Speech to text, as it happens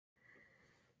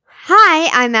Hi,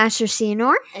 I'm Asher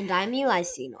Senor. And I'm Eli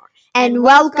Senor. And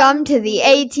welcome to the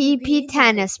ATP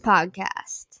Tennis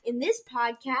Podcast. In this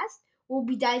podcast, we'll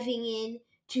be diving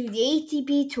into the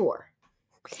ATP Tour.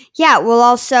 Yeah, we'll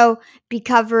also be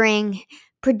covering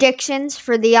predictions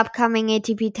for the upcoming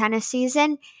ATP Tennis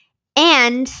season.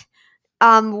 And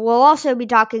we'll also be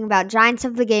talking about Giants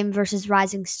of the Game versus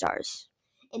Rising Stars.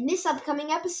 In this upcoming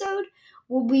episode,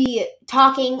 we'll be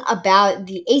talking about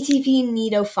the ATP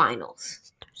Nitto Finals.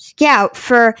 Yeah,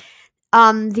 for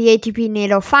the ATP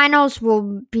Nitto Finals,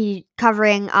 we'll be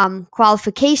covering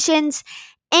qualifications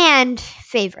and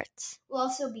favorites. We'll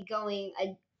also be going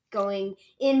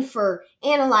in for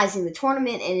analyzing the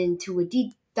tournament and into a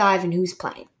deep dive in who's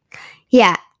playing.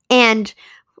 Yeah, and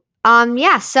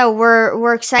so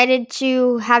we're excited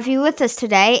to have you with us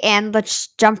today, and let's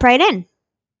jump right in.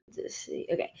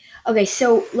 Okay,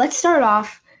 so let's start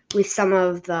off with some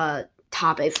of the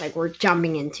topics we're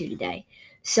jumping into today.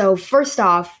 So first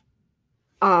off,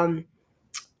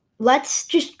 let's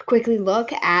just quickly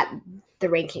look at the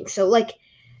rankings. So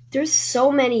there's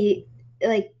so many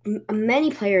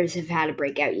many players have had a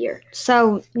breakout year.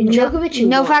 So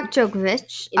Novak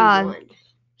Djokovic, won.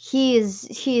 He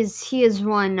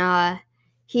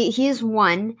has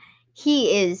won.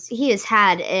 He has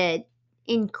had an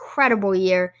incredible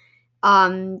year.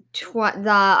 The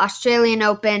Australian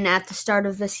Open at the start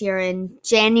of this year in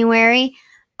January,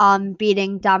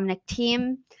 beating Dominic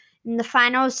Thiem in the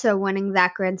finals, so winning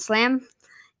that Grand Slam,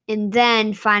 and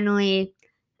then finally,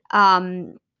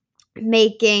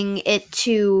 making it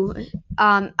to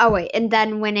and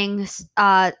then winning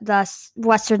the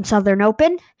Western Southern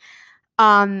Open,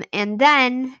 and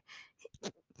then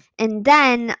in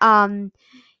the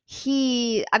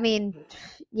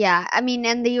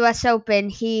US Open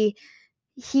he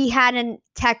hadn't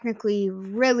technically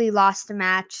really lost a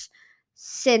match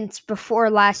since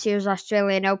before last year's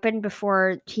Australian Open,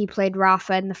 before he played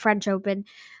Rafa in the French Open,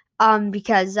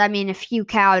 because if you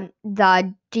count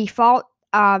the default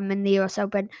in the US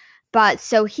Open. But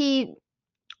so he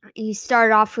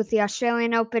started off with the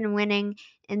Australian Open winning,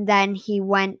 and then he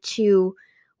went to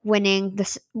winning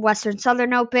the Western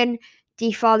Southern Open,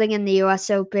 defaulting in the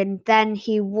US Open. Then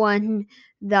he won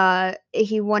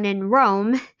in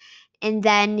Rome, and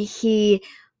then he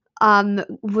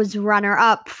was runner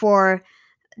up for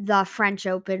the French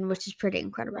Open, which is pretty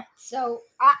incredible. So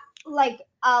let's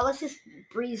just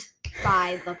breeze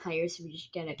by the players so we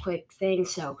just get a quick thing.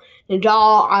 So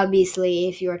Nadal, obviously,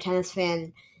 if you're a tennis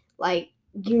fan,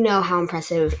 you know how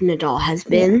impressive Nadal has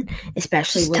been,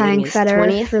 especially just winning his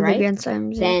 20th, for right? the Grand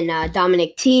Slams. Then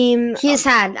Dominic Thiem. He's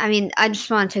had. I just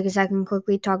want to take a second and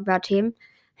quickly talk about Thiem.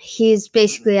 He's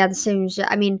basically at the same.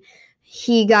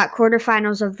 He got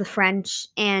quarterfinals of the French,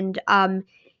 and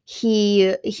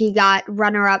he got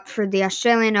runner-up for the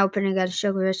Australian Open against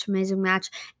Djokovic, amazing match,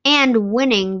 and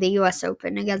winning the U.S.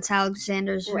 Open against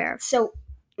Alexander Zverev. So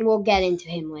we'll get into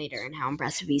him later and how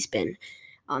impressive he's been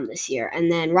this year. And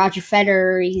then Roger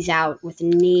Federer, he's out with a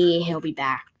knee. He'll be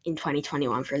back in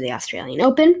 2021 for the Australian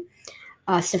Open.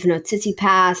 Stefano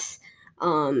Tsitsipas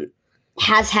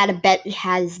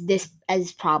has this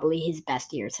as probably his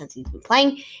best year since he's been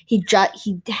playing. He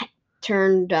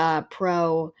turned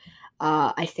pro,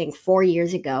 I think 4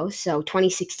 years ago, so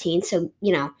 2016. So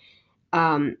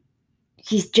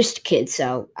he's just a kid.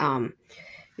 So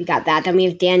we got that. Then we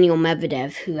have Daniel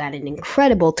Medvedev, who had an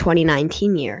incredible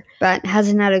 2019 year, but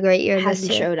hasn't had a great year.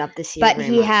 Hasn't showed up this year, but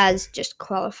he has just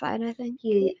qualified. I think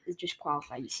he just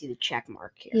qualified. You see the check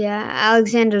mark here. Yeah,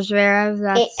 Alexander Zverev.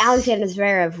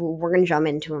 We're gonna jump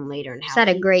into him later. And he's had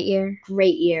a great year.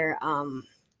 Great year.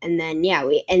 And then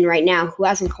right now, who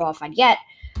hasn't qualified yet?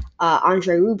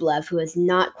 Andrei Rublev, who has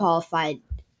not qualified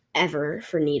ever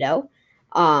for Nitto.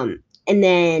 And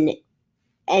then.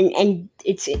 And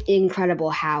it's incredible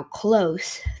how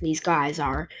close these guys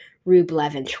are.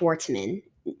 Rublev and Schwartzman.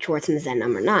 Schwartzman is at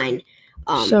number 9.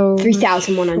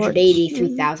 3,180,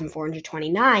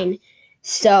 3,429.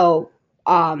 So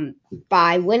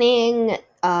by winning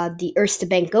the Erste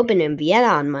Bank Open in Vienna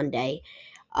on Monday,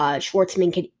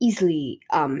 Schwartzman could easily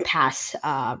pass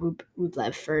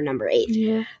Rublev for number 8.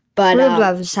 Yeah. But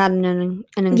Rublev has had an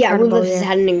incredible year. Rublev has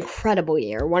had an incredible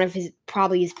year. One of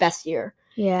probably his best year.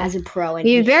 Yeah, as a pro. And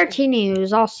Berrettini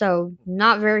was also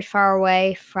not very far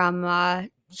away from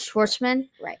Schwartzman.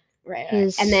 Right.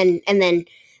 And then,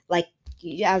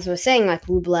 as I was saying,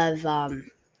 Rublev,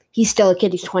 he's still a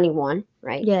kid. He's 21,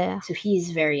 right? Yeah. So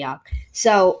he's very young.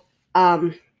 So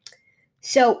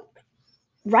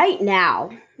right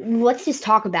now, let's just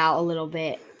talk about a little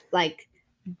bit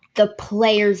the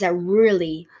players that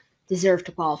really deserve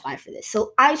to qualify for this.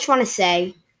 So I just want to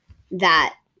say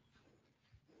that,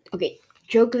 okay.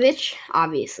 Djokovic,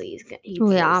 obviously, he Yeah,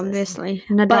 deserves this. obviously.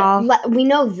 Nadal. But we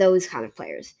know those kind of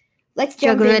players. Let's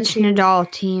jump Djokovic, into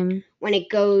Nadal team. when it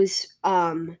goes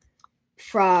from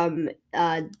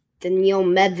Daniil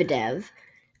Medvedev.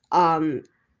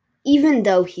 Even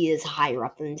though he is higher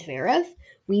up than Zverev,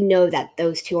 we know that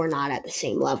those two are not at the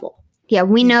same level. Yeah,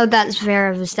 we know that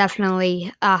Zverev is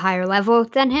definitely a higher level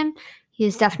than him.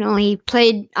 He's definitely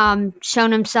played,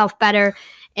 shown himself better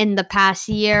in the past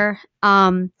year.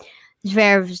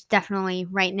 Zverev is definitely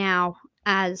right now,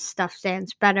 as stuff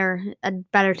stands, a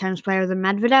better tennis player than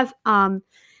Medvedev. And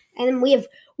then we have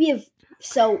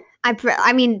so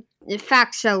I mean, in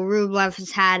fact, so Rublev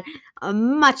has had a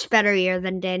much better year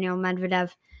than Daniel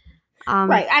Medvedev.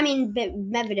 Right. I mean,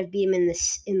 Medvedev beat him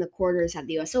in the quarters at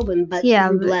the U.S. Open, but Yeah,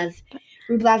 Rublev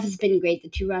has been great. The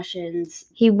two Russians.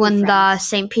 He won the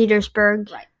St. Petersburg.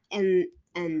 Right. And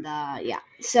yeah.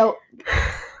 So,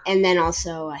 and then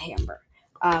also Hamburg.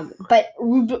 But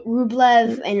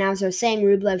Rublev, and as I was saying,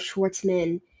 Rublev,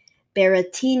 Schwartzman,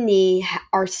 Berrettini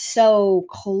are so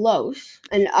close,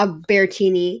 and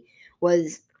Berrettini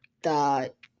was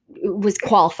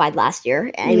qualified last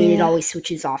year. I mean, it always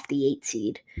switches off the 8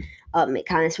 seed. It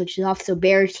kind of switches off. So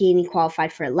Berrettini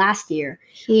qualified for it last year.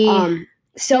 He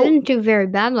didn't do very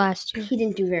bad last year. He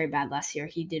didn't do very bad last year.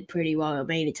 He did pretty well.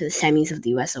 Made it to the semis of the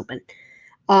U.S. Open.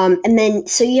 And then,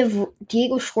 so you have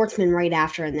Diego Schwartzman right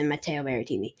after, and then Matteo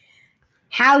Berrettini.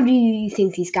 How do you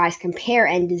think these guys compare?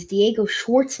 And does Diego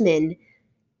Schwartzman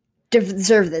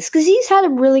deserve this? Because he's had a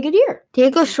really good year.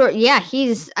 Diego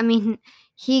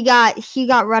he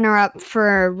got runner-up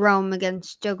for Rome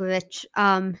against Djokovic.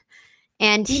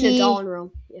 And beat Nadal in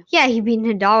Rome. Yeah, he beat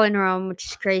Nadal in Rome, which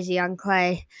is crazy on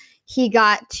clay. He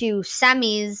got to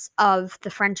semis of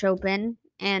the French Open,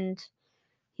 and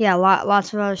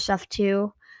lots of other stuff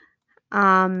too.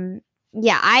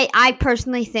 I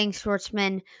personally think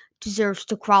Schwartzman deserves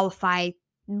to qualify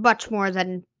much more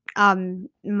than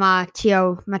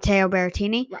Matteo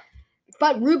Berrettini. Right.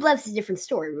 But Rublev's a different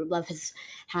story. Rublev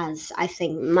has, I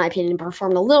think, in my opinion,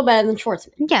 performed a little better than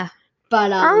Schwartzman. Yeah.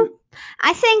 But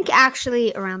I think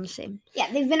actually around the same.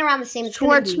 Yeah, they've been around the same.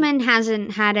 Schwartzman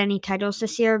hasn't had any titles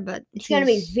this year, but it's going to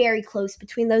be very close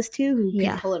between those two who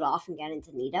can pull it off and get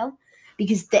into Nito.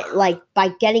 Because by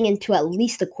getting into at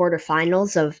least the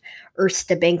quarterfinals of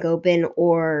Erste Bank Open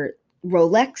or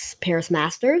Rolex Paris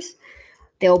Masters,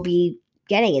 they'll be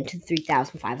getting into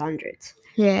 3,500s.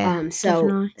 Yeah.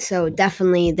 So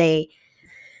definitely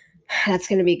that's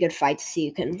going to be a good fight to see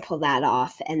who can pull that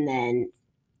off. And then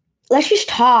let's just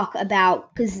talk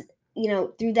about, because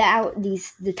throughout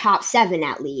the top 7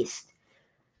 at least,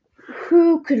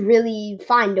 who could really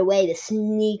find a way to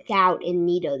sneak out in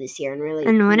Nito this year and really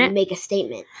make a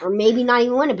statement, or maybe not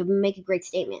even win it, but make a great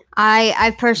statement.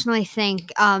 I personally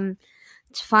think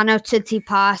Stefano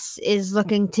Tsitsipas is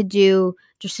looking to do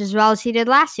just as well as he did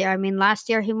last year. I mean, last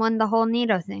year he won the whole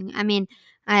Nito thing. I mean,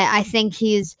 I think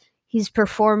he's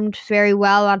performed very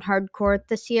well on hard court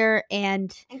this year,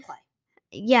 and clay.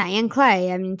 Yeah, and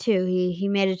clay. I mean, too. He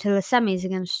made it to the semis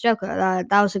against Djoko.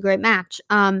 That was a great match.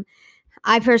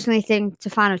 I personally think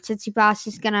Stefano Tsitsipas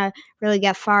is going to really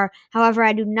get far. However,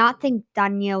 I do not think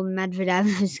Daniil Medvedev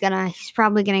he's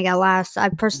probably going to get last. I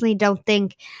personally don't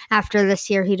think after this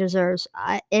year he deserves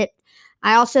it.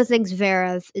 I also think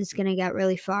Zverev is going to get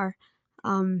really far.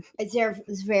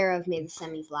 Zverev made the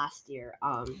semis last year.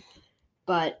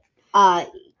 But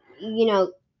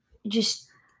just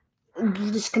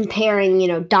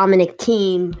comparing, Dominic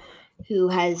Thiem, who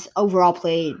has overall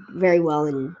played very well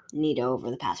in Nito over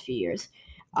the past few years.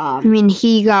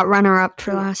 He got runner-up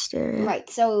for last year. Yeah. Right.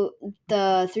 So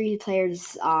the 3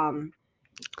 players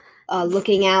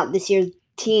looking out this year's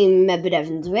team, Medvedev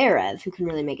and Zverev, who can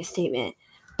really make a statement.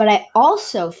 But I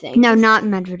also think... No, not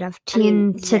Medvedev.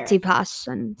 Team Tsitsipas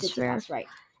and Zverev. Right.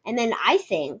 And then I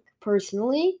think,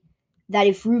 personally, that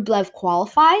if Rublev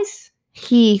qualifies...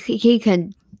 He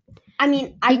could...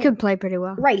 he could play pretty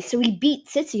well. Right, so he beat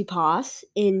Tsitsipas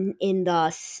in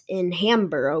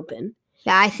Hamburg Open.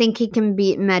 Yeah, I think he can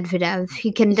beat Medvedev.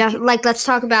 He can let's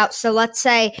talk about, so let's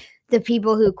say the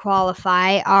people who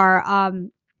qualify are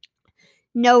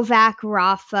Novak,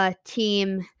 Rafa,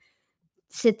 Thiem,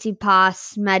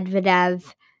 Tsitsipas,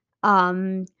 Medvedev,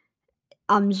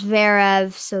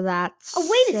 Zverev, so that's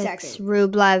wait a second.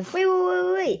 Rublev.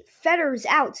 Wait. Federer's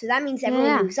out, so that means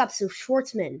everyone moves up, so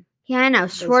Schwartzman. Yeah, I know.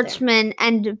 Schwartzman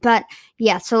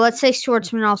so let's say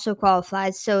Schwartzman also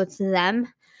qualifies, so it's them.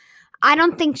 I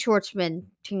don't think Schwartzman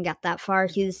can get that far.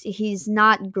 He's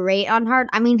not great on hard.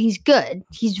 I mean, he's good.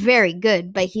 He's very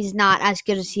good, but he's not as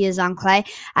good as he is on clay.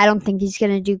 I don't think he's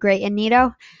going to do great in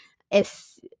Nito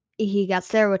if he gets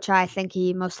there, which I think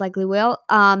he most likely will.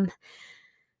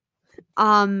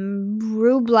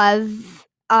 Rublev,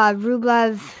 I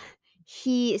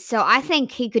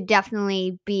think he could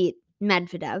definitely beat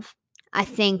Medvedev.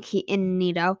 In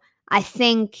Nito. I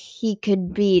think he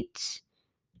could beat,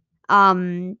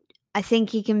 um, I think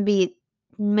he can beat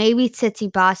maybe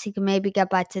Tsitsipas. He can maybe get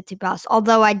by Tsitsipas.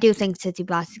 Although I do think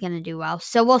Tsitsipas is going to do well.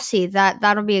 So we'll see.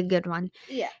 That'll be a good one.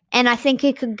 Yeah. And I think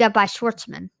he could get by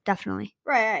Schwartzman. Definitely.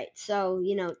 Right. So,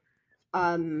 yeah.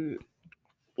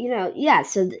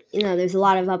 So, there's a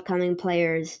lot of upcoming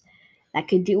players that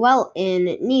could do well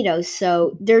in Nito.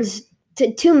 So there's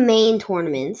two main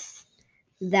tournaments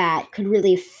that could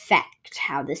really affect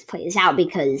how this plays out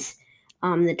because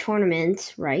the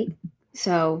tournament, right?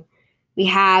 So we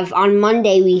have on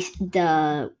Monday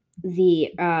the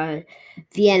Vienna,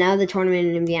 the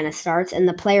tournament in Vienna starts, and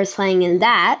the players playing in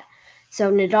that.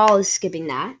 So Nadal is skipping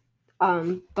that.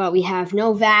 But we have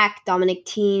Novak, Dominic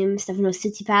Thiem, Stefanos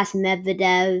Tsitsipas,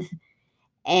 Medvedev,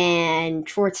 and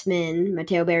Schwartzman,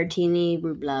 Matteo Berrettini,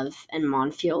 Rublev, and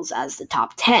Monfils as the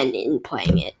top 10 in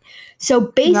playing it. So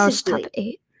basically, top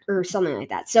 8 or something like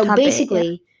that. So top basically,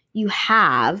 8, you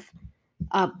have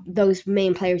those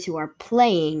main players who are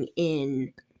playing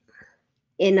in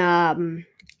Nito,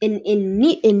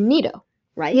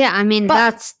 right? Yeah, I mean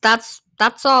that's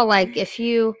all. Like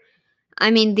the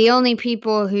only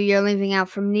people who you're leaving out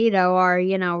from Nito are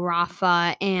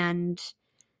Rafa and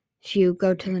if you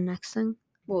go to the next thing.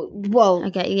 Well.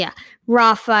 Okay, yeah,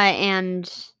 Rafa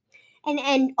and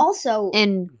also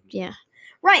yeah.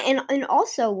 Right, and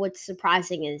also what's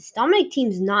surprising is Dominic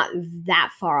Thiem's not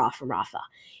that far off from Rafa.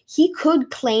 He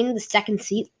could claim the second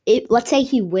seat. Let's say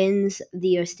he wins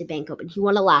the US Bank Open. He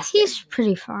won it last year. He's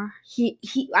pretty far. He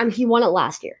won it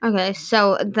last year. Okay,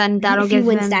 so then that'll if give he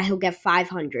wins him that, he'll get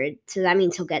 500. So that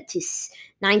means he'll get to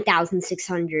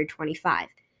 9,625.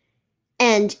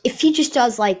 And if he just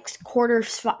does like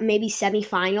quarters, maybe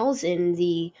semifinals in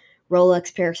the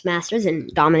Rolex Paris Masters, and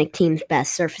Dominic Thiem's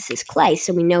best surface is clay,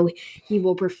 so we know he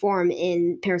will perform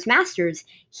in Paris Masters,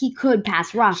 he could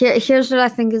pass Rafa. Here's what I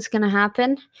think is going to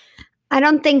happen. I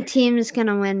don't think Thiem is going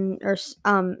to win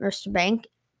Erste Bank.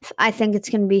 I think it's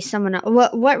going to be someone else.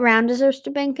 What round is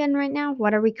Erste Bank in right now?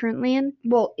 What are we currently in?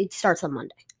 Well, it starts on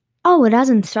Monday. Oh, it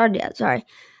hasn't started yet.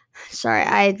 Sorry,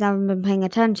 I haven't been paying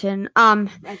attention. I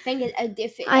think I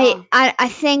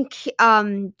think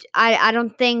I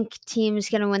don't think Thiem is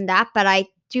gonna win that, but I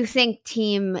do think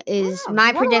Thiem is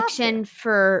my prediction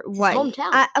for what. His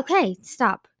hometown. Okay,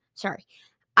 stop. Sorry.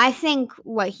 I think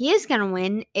what he is gonna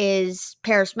win is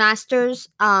Paris Masters.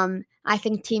 I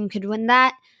think Thiem could win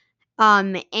that.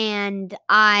 And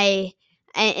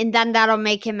then that'll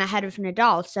make him ahead of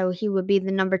Nadal, so he would be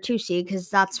the number 2 seed because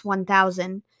that's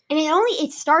 1,000. And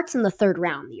it starts in the third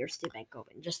round, the Erste Bank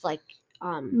Open, just like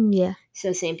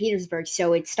So St. Petersburg.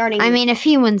 So it's starting. I mean, if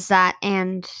he wins that,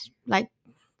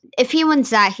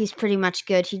 he's pretty much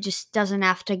good. He just doesn't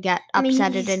have to get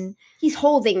upsetted. He's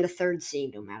holding the third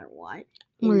seed no matter what.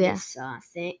 This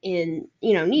thing in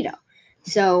Nito.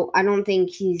 So I don't think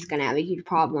he's gonna have a huge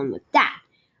problem with that.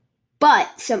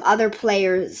 But some other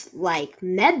players like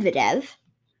Medvedev,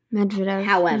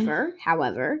 however,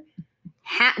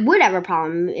 would have a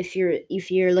problem if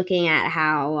you're looking at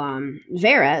how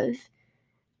Zverev.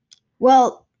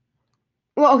 Well,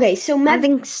 okay. So I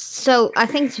think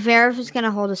Zverev is going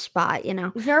to hold a spot.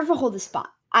 Zverev will hold a spot.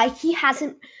 He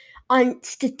hasn't.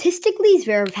 Statistically,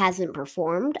 Zverev hasn't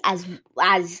performed as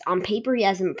on paper. He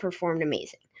hasn't performed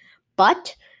amazing,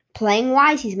 but playing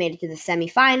wise, he's made it to the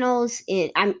semifinals.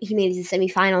 He made it to the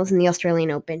semifinals in the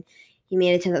Australian Open. He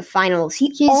made it to the finals.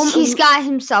 He's got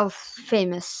himself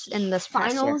famous in this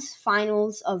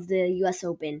finals of the U.S.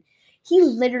 Open. He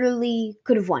literally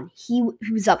could have won. He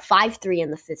was up 5-3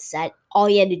 in the fifth set. All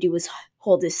he had to do was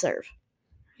hold his serve.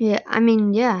 Yeah, I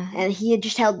mean, yeah. And he had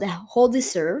just hold his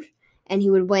serve, and he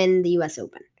would win the U.S.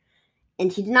 Open.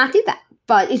 And he did not do that.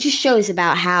 But it just shows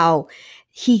about how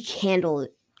he handles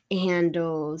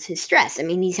his stress. I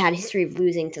mean, he's had a history of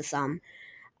losing to some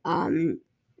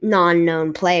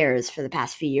non-known players for the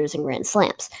past few years in Grand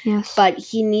Slams. Yes. But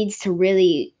he needs to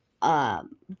really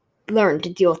learn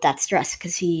to deal with that stress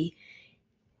because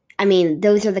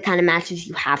those are the kind of matches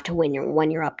you have to win when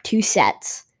you're up 2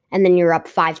 sets and then you're up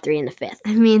 5-3 in the fifth.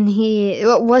 I mean,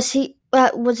 was it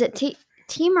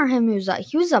Thiem or him who was up?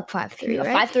 He was up 5-3,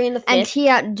 right? 5-3 in the fifth. And he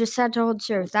just had to hold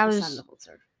serve. That was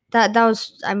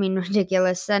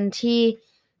ridiculous. And he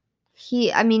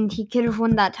could have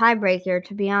won that tiebreaker,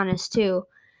 to be honest, too.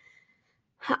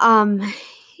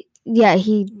 Yeah,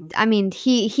 he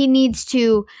needs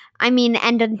to, and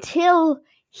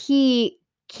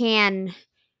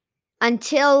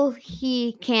until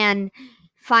he can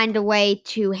find a way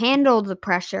to handle the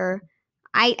pressure,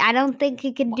 I don't think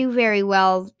he could do very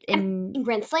well in. in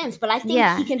Grand Slams, but I think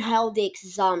Yeah. he can hold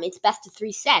it's best of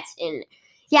 3 sets in.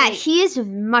 Yeah, and- he is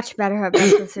much better at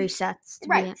best of 3 sets. to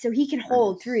be Right, so he can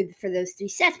hold honest. through for those 3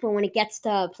 sets, but when it gets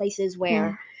to places where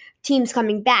Yeah. teams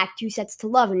coming back 2 sets to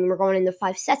love and we're going into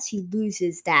 5 sets, he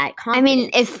loses that I confidence. mean,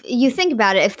 if you think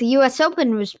about it, if the U.S.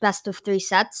 Open was best of 3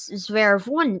 sets, Zverev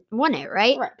won it,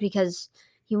 right? Right. Because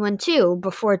he won 2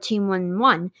 before Team won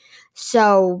 1.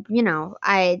 So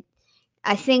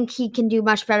I think he can do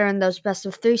much better in those best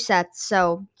of 3 sets.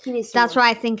 So that's why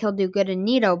I think he'll do good in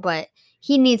Nito, but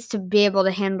he needs to be able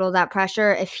to handle that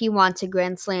pressure if he wants a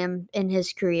Grand Slam in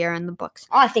his career in the books.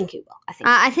 I think he will.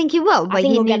 I think he will, but I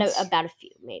think he he'll needs, get about a few,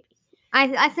 maybe.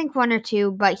 I think 1 or 2,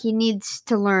 but he needs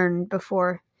to learn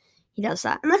before he does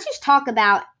that. And let's just talk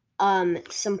about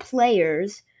some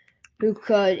players who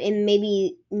could, and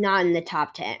maybe not in the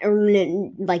top 10, or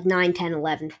like 9, 10,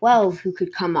 11, 12, who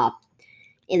could come up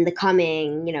in the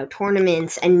coming,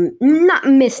 tournaments and not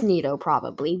miss Nito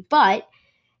probably, but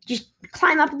just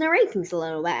climb up in the rankings a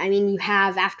little bit. I mean, you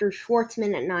have, after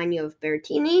Schwartzman at 9, you have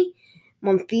Berrettini,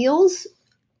 Monfils,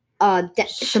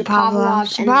 Shapovalov,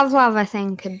 Shapovalov, I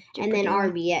think, could do and then pretty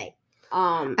well. RBA.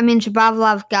 I mean,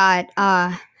 Shapovalov got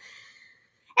Pablo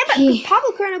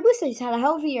Carreno Busta has had a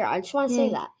hell of a year. I just want to say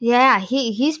that. Yeah,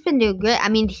 he's been doing good. I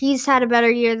mean, he's had a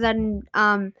better year than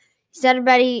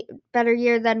better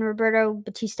year than Roberto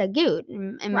Batista Agut,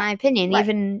 in my opinion. Right.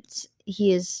 Even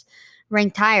he is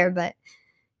ranked higher, but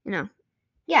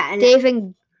Yeah, and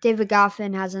David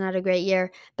Goffin hasn't had a great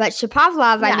year. But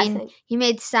Shapovalov, Yeah, I mean, he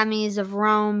made semis of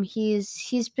Rome.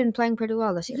 He's been playing pretty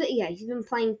well this year. Yeah, he's been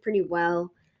playing pretty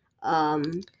well.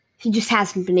 He just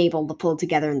hasn't been able to pull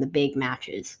together in the big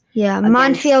matches. Yeah,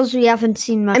 Monfils, we haven't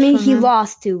seen much. I mean, from he him.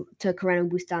 lost to Carreno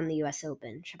Busta in the U.S.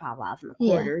 Open, Shapovalov in the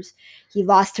quarters. He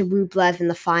lost to Rublev in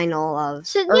the final of.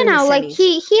 So or in the like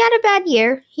semis. he had a bad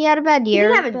year. He had a bad year.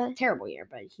 He didn't have a terrible year,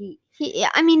 but he.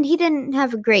 I mean, he didn't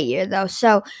have a great year though.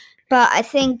 So, but I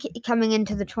think coming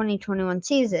into the 2021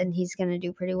 season, he's going to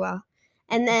do pretty well.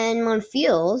 And then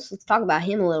Monfils, let's talk about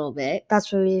him a little bit.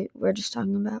 That's what we were just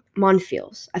talking about.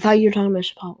 Monfils. I thought you were talking about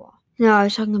Shapovalov. No, I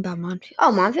was talking about Monfils.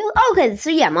 Oh, Monfils? Oh, okay, so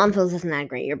yeah, Monfils hasn't had a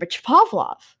great year, but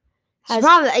Shapovalov.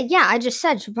 I just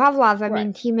said Shapovalov. I Right.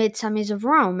 mean, he made semis of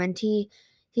Rome, and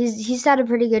he's had a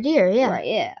pretty good year. Yeah. Right,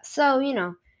 yeah. So,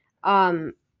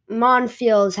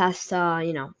 Monfils has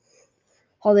to,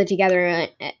 hold it together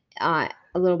a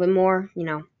little bit more,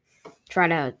 try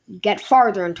to get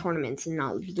farther in tournaments and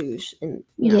not lose. And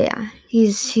Yeah,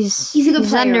 he's a good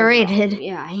player. underrated.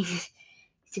 Yeah, he's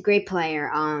a great player.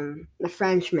 The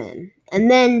Frenchman, and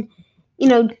then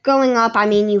going up. I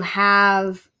mean, you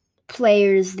have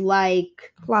players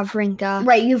like Wawrinka,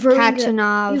 right. You've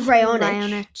Khachanov, you've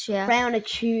Raonic. Yeah,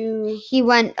 Raonic, who he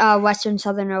went Western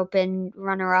Southern Open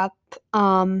runner-up.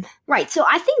 Right, so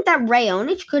I think that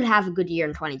Raonic could have a good year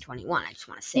in 2021. I just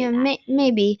want to say that.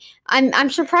 Maybe. I'm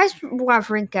surprised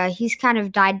Wawrinka. He's kind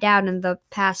of died down in the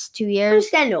past 2 years.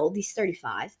 He's getting old. He's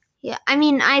 35. Yeah, I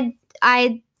mean, I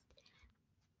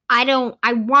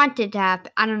want it to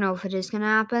happen. I don't know if it is going to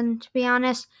happen, to be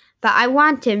honest, but I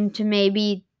want him to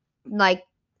maybe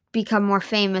become more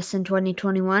famous in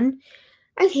 2021.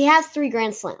 He has 3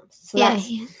 Grand Slams. So yeah.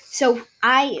 So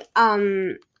I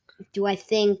do I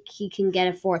think he can get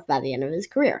a 4th by the end of his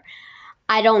career?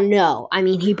 I don't know. I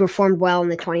mean, he performed well in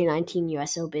the 2019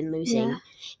 U.S. Open, losing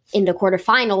in the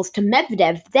quarterfinals to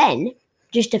Medvedev. Then,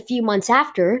 just a few months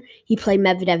after, he played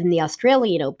Medvedev in the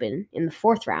Australian Open in the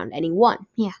 4th round, and he won.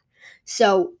 Yeah.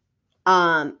 So,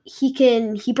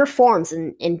 he performs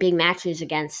in big matches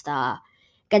against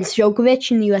Djokovic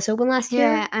in the U.S. Open last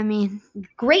year. Yeah, I mean,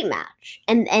 great match.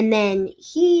 And then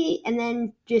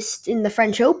just in the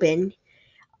French Open,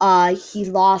 he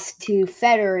lost to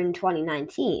Federer in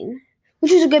 2019,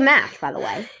 which was a good match, by the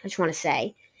way. I just want to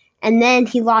say. And then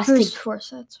he lost to 4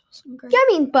 sets. Wasn't great. Yeah, I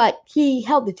mean, but he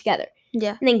held it together.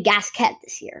 Yeah. And then Gasquet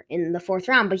this year in the 4th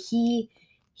round, but he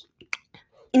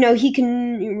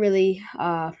can really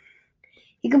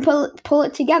he can pull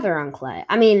it together on clay.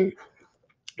 I mean,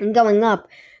 and going up,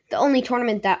 the only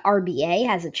tournament that RBA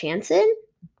has a chance in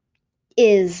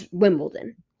is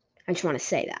Wimbledon. I just want to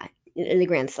say that in the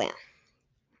Grand Slam.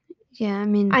 Yeah, I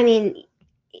mean,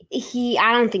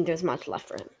 I don't think there's much left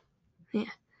for him. Yeah.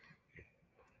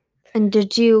 And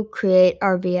did you create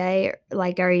RBA?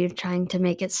 Are you trying to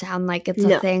make it sound like it's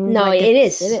a thing? No, it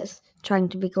is. It is trying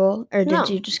to be cool, or did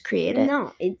you just create it?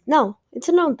 No, it's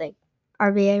a known thing.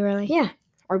 RBA, really? Yeah,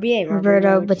 RBA.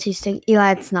 Roberto Batista.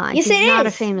 Eli, it's not. Yes, He's not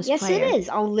is. a famous player. Yes, it is.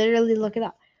 I'll literally look it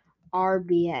up.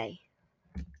 RBA.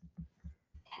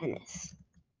 Tennis.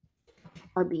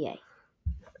 RBA.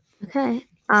 Okay.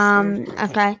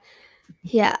 Okay.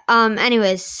 Yeah.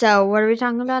 Anyways, so what are we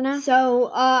talking about now?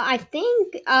 So I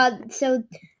think so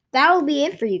that'll be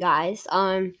it for you guys.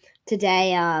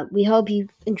 Today we hope you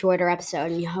enjoyed our episode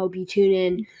and we hope you tune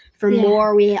in for Yeah. more.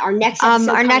 Our next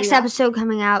episode our next coming up, episode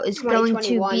coming out is going to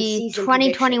 2021 be season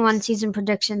 2021 predictions. season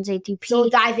predictions ATP. So we'll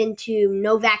dive into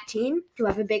Novak team who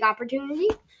have a big opportunity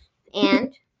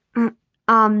and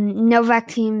Novak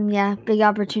team, yeah, big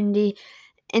opportunity.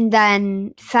 And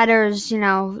then Federer's,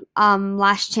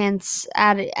 last chance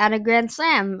at a Grand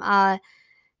Slam.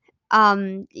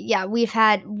 Yeah,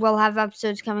 we'll have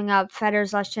episodes coming up.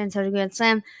 Federer's last chance at a Grand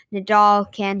Slam. Nadal,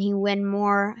 can he win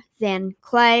more than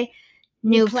Clay?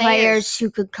 New players who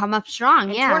could come up strong.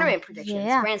 and Yeah. tournament predictions,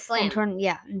 Yeah. Grand Slam.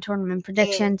 And tournament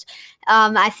predictions.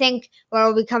 I think what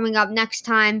will be coming up next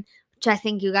time, which I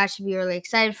think you guys should be really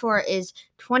excited for, is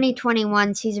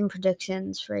 2021 season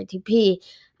predictions for ATP.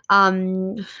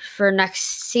 For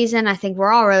next season, I think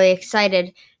we're all really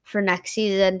excited for next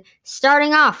season.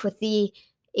 Starting off with the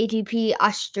ATP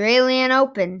Australian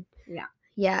Open. Yeah.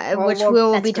 Yeah, Well, which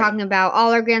we'll be that's great. talking about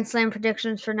all our Grand Slam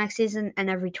predictions for next season and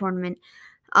every tournament.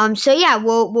 So yeah,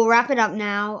 we'll wrap it up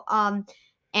now.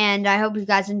 And I hope you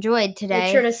guys enjoyed today.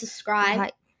 Make sure to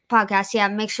subscribe. Podcast. Yeah,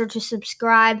 make sure to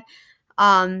subscribe.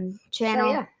 Channel.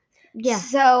 So, Yeah.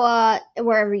 So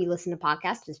wherever you listen to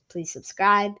podcasts, just please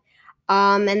subscribe.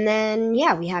 And then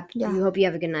we hope you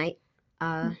have a good night.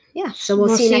 So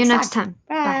we'll see you next time.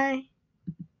 Bye.